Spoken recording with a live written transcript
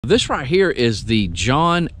This right here is the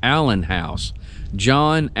John Allen House.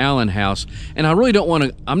 John Allen House. And I really don't want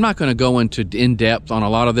to, I'm not going to go into in-depth on a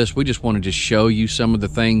lot of this. We just wanted to show you some of the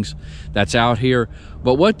things that's out here.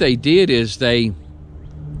 But what they did is they,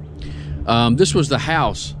 this was the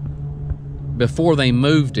house before they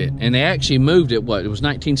moved it. And they actually moved it, what, it was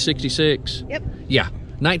 1966? Yep. Yeah,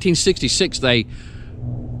 1966 they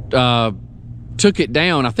took it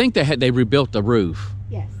down. I think they rebuilt the roof.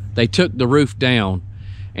 Yes. They took the roof down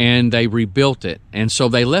and they rebuilt it, and so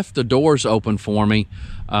they left the doors open for me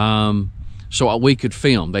so we could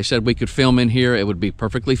film. They said we could film in here, it would be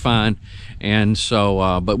perfectly fine. And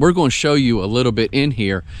so but we're going to show you a little bit in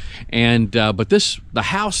here. And but the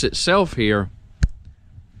house itself here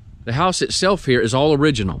is all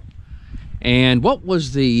original. And what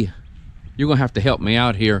was the, you're gonna have to help me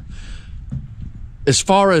out here, as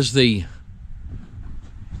far as the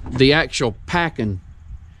actual packing.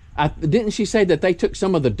 Didn't she say that they took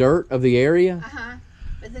some of the dirt of the area?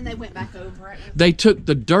 But then they went back over it. They took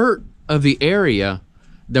the dirt of the area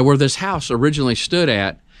that where this house originally stood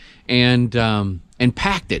at, and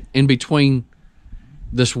packed it in between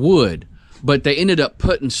this wood. But they ended up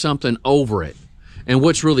putting something over it. And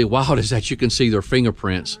what's really wild is that you can see their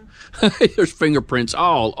fingerprints. There's fingerprints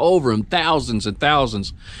all over them, thousands and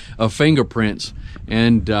thousands of fingerprints.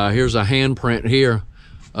 And here's a handprint here.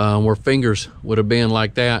 Where fingers would have been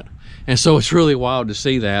like that. And so it's really wild to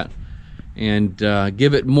see that and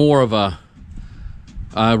give it more of a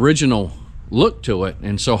original look to it.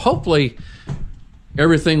 And so hopefully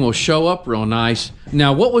everything will show up real nice.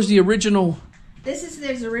 Now, what was the original? This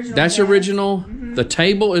is original. That's original. The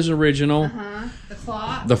table is original. The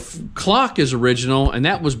clock. The clock is original, and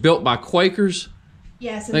that was built by Quakers.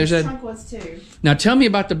 Yes, and the trunk was too. Now tell me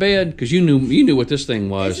about the bed, because you knew what this thing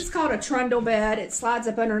was. This is called a trundle bed. It slides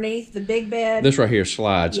up underneath the big bed. This right here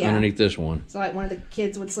slides underneath this one. So like one of the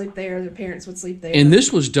kids would sleep there, their parents would sleep there. And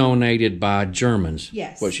this was donated by Germans.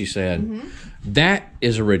 Yes. What she said. That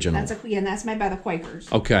is original. And that's made by the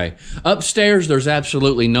Quakers. Okay. Upstairs there's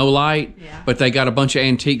absolutely no light, but they got a bunch of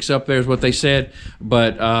antiques up there is what they said.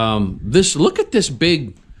 But look at this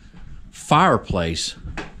big fireplace.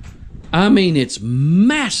 I mean, it's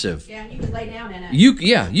massive. Yeah, you could lay down in it.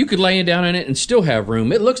 You could lay down in it and still have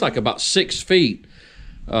room. It looks like about 6 feet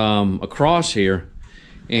across here.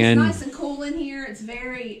 And it's nice and cool in here. It's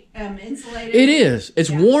very insulated. It is. It's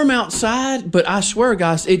warm outside, but I swear,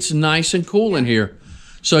 guys, it's nice and cool in here.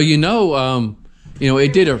 So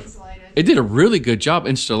it did a really good job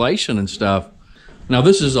installation and stuff. Now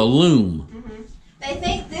this is a loom. They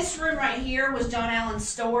think this room right here was John Allen's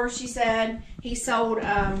store. She said he sold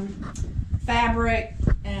fabric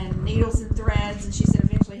and needles and threads, and she said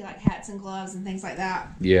eventually like hats and gloves and things like that.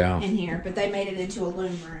 Yeah. In here, but they made it into a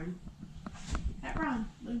loom room. That wrong?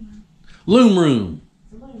 Loom room. Loom room.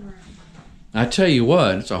 It's a loom room. I tell you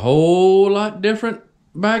what, it's a whole lot different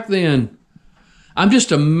back then. I'm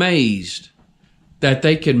just amazed that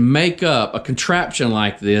they can make up a contraption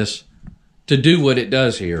like this to do what it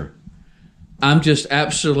does here. I'm just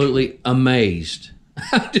absolutely amazed.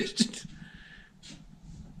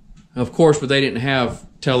 Of course, but they didn't have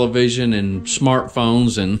television and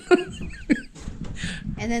smartphones and...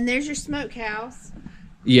 And then there's your smokehouse.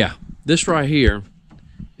 Yeah, this right here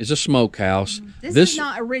is a smokehouse. This is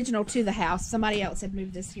not original to the house. Somebody else had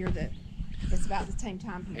moved this here that's about the same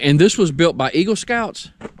time here. And this was built by Eagle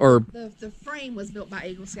Scouts? Or the frame was built by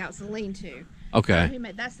Eagle Scouts, the lean-to. Okay.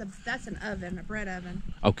 That's an oven, a bread oven.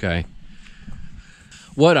 Okay.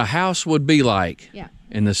 What a house would be like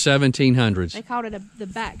in the 1700s. They called it the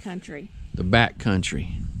back country. The back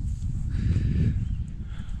country.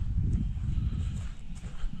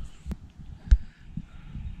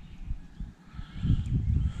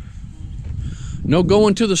 No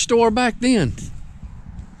going to the store back then.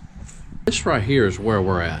 This right here is where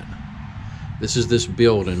we're at. This is this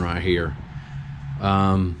building right here.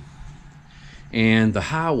 And the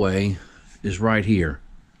highway is right here.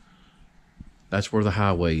 That's where the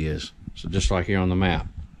highway is. So just like here on the map.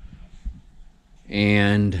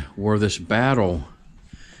 And where this battle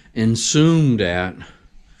ensued at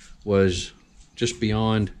was just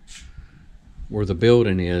beyond where the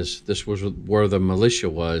building is. This was where the militia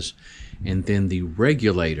was. And then the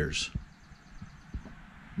regulators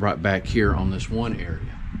right back here on this one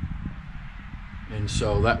area. And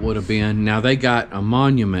so that would have been, now they got a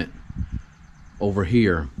monument over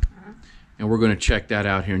here. And we're going to check that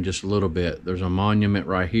out here in just a little bit. There's a monument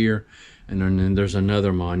right here, and then there's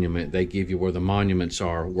another monument. They give you where the monuments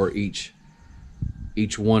are, where each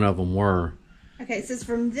one of them were. Okay, it says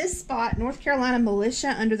from this spot, North Carolina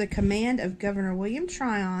militia under the command of Governor William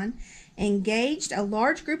Tryon engaged a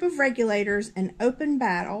large group of regulators in open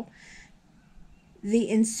battle.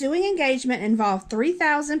 The ensuing engagement involved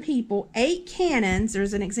 3,000 people, 8 cannons.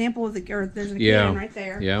 There's an example of there's a cannon right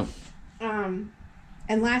there. Yeah. And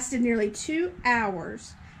lasted nearly 2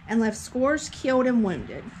 hours and left scores killed and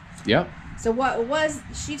wounded. Yep. So what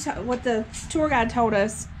the tour guide told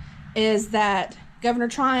us is that Governor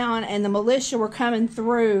Tryon and the militia were coming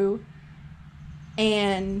through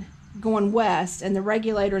and going west, and the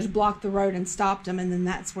regulators blocked the road and stopped them, and then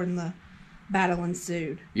that's when the battle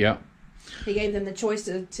ensued. Yep. He gave them the choice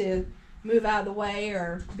to move out of the way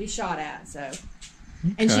or be shot at. So, okay.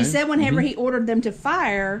 And she said whenever he ordered them to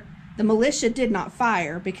fire, the militia did not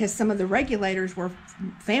fire because some of the regulators were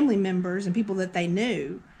family members and people that they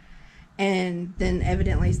knew. And then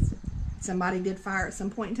evidently somebody did fire at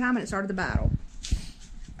some point in time, and it started the battle.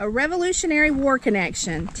 A Revolutionary War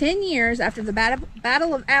connection. 10 years after the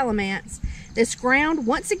Battle of Alamance, this ground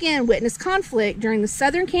once again witnessed conflict during the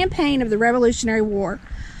Southern campaign of the Revolutionary War.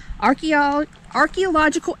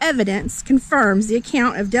 Archaeological evidence confirms the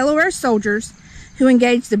account of Delaware soldiers who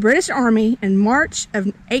engaged the British Army in March of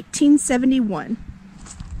 1871.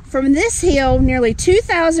 From this hill, nearly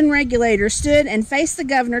 2,000 regulators stood and faced the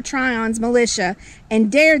Governor Tryon's militia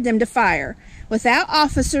and dared them to fire. Without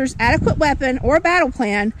officers, adequate weapon, or battle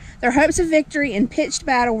plan, their hopes of victory in pitched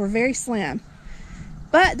battle were very slim.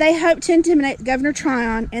 But they hoped to intimidate Governor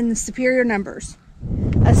Tryon in the superior numbers.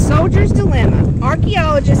 A soldier's dilemma.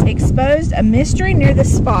 Archaeologists exposed a mystery near the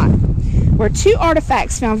spot, where 2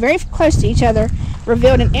 artifacts found very close to each other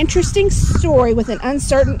revealed an interesting story with an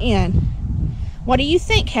uncertain end. What do you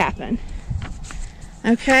think happened?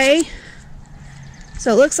 Okay,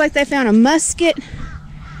 so it looks like they found a musket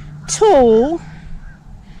tool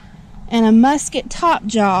and a musket top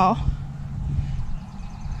jaw.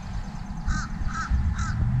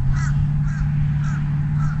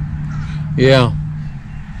 Yeah.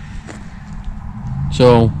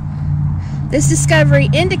 So this discovery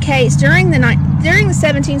indicates during the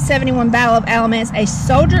 1771 Battle of Alamance, a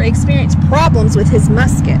soldier experienced problems with his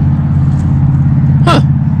musket. Huh.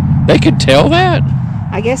 They could tell that?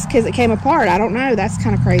 I guess because it came apart. I don't know. That's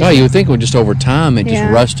kind of crazy. God, you would think it would just over time it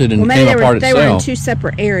just rusted and came apart itself. They were in 2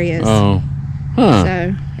 separate areas. Oh. Huh.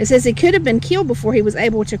 So it says he could have been killed before he was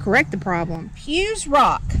able to correct the problem. Pugh's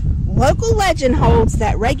Rock. Local legend holds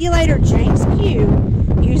that regulator James Pugh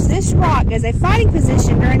used this rock as a fighting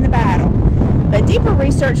position during the battle. But deeper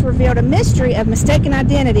research revealed a mystery of mistaken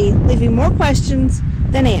identity, leaving more questions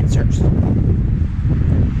than answers.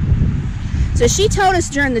 So she told us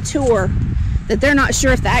during the tour that they're not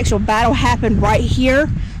sure if the actual battle happened right here.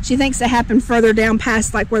 She thinks it happened further down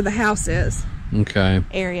past like where the house is. Okay.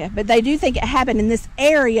 Area. But they do think it happened in this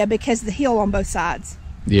area because of the hill on both sides.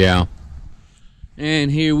 Yeah.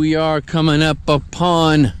 And here we are coming up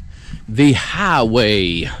upon the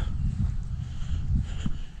highway.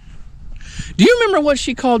 Do you remember what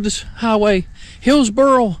she called this highway?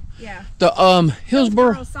 Hillsboro? Yeah. The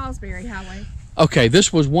Hillsboro Salisbury Highway. Okay,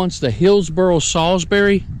 this was once the Hillsboro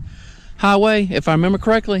Salisbury Highway, if I remember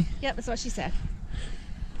correctly. Yep, that's what she said.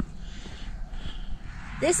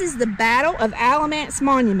 This is the Battle of Alamance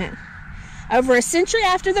Monument. Over a century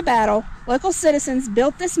after the battle, local citizens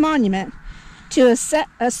built this monument to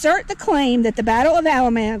assert the claim that the Battle of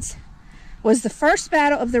Alamance was the first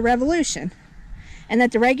battle of the Revolution and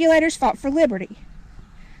that the regulators fought for liberty.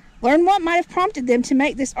 Learn what might have prompted them to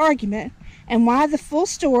make this argument and why the full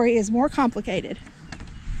story is more complicated.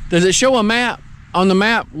 Does it show a map? On the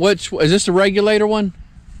map, which is this the regulator one?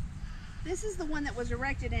 This is the one that was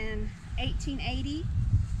erected in 1880.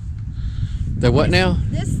 The what now?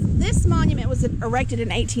 This monument was erected in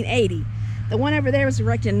 1880. The one over there was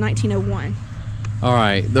erected in 1901. All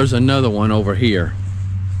right, there's another one over here.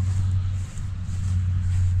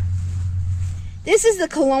 This is the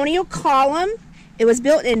Colonial Column. It was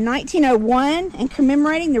built in 1901 and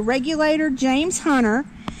commemorating the regulator James Hunter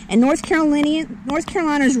and North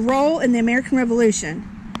Carolina's role in the American Revolution.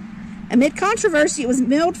 Amid controversy, it was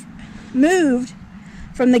moved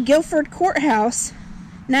from the Guilford Courthouse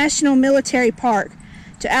National Military Park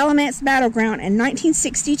to Alamance Battleground in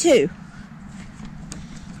 1962.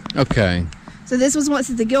 Okay. So this was once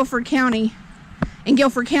at the Guilford County. In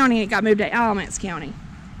Guilford County, it got moved to Alamance County.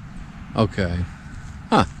 Okay.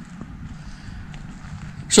 Huh.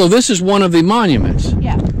 So this is one of the monuments?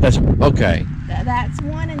 Yeah. That's okay. That's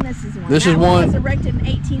one, and this is one. This is one was erected in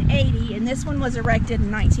 1880, and this one was erected in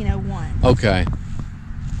 1901. Okay.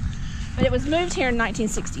 But it was moved here in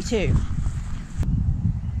 1962.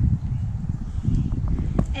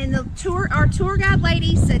 And our tour guide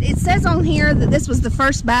lady said, it says on here that this was the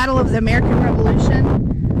first battle of the American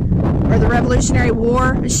Revolution. or the Revolutionary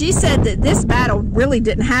War. She said that this battle really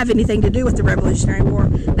didn't have anything to do with the Revolutionary War.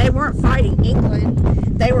 They weren't fighting England.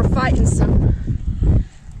 They were fighting some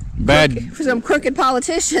crooked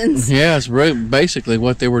politicians. Yeah, it's basically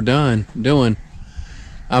what they were doing.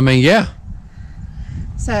 I mean, yeah.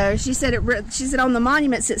 So she said she said on the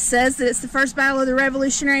monuments it says that it's the first battle of the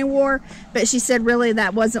Revolutionary War, but she said really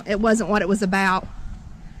it wasn't what it was about.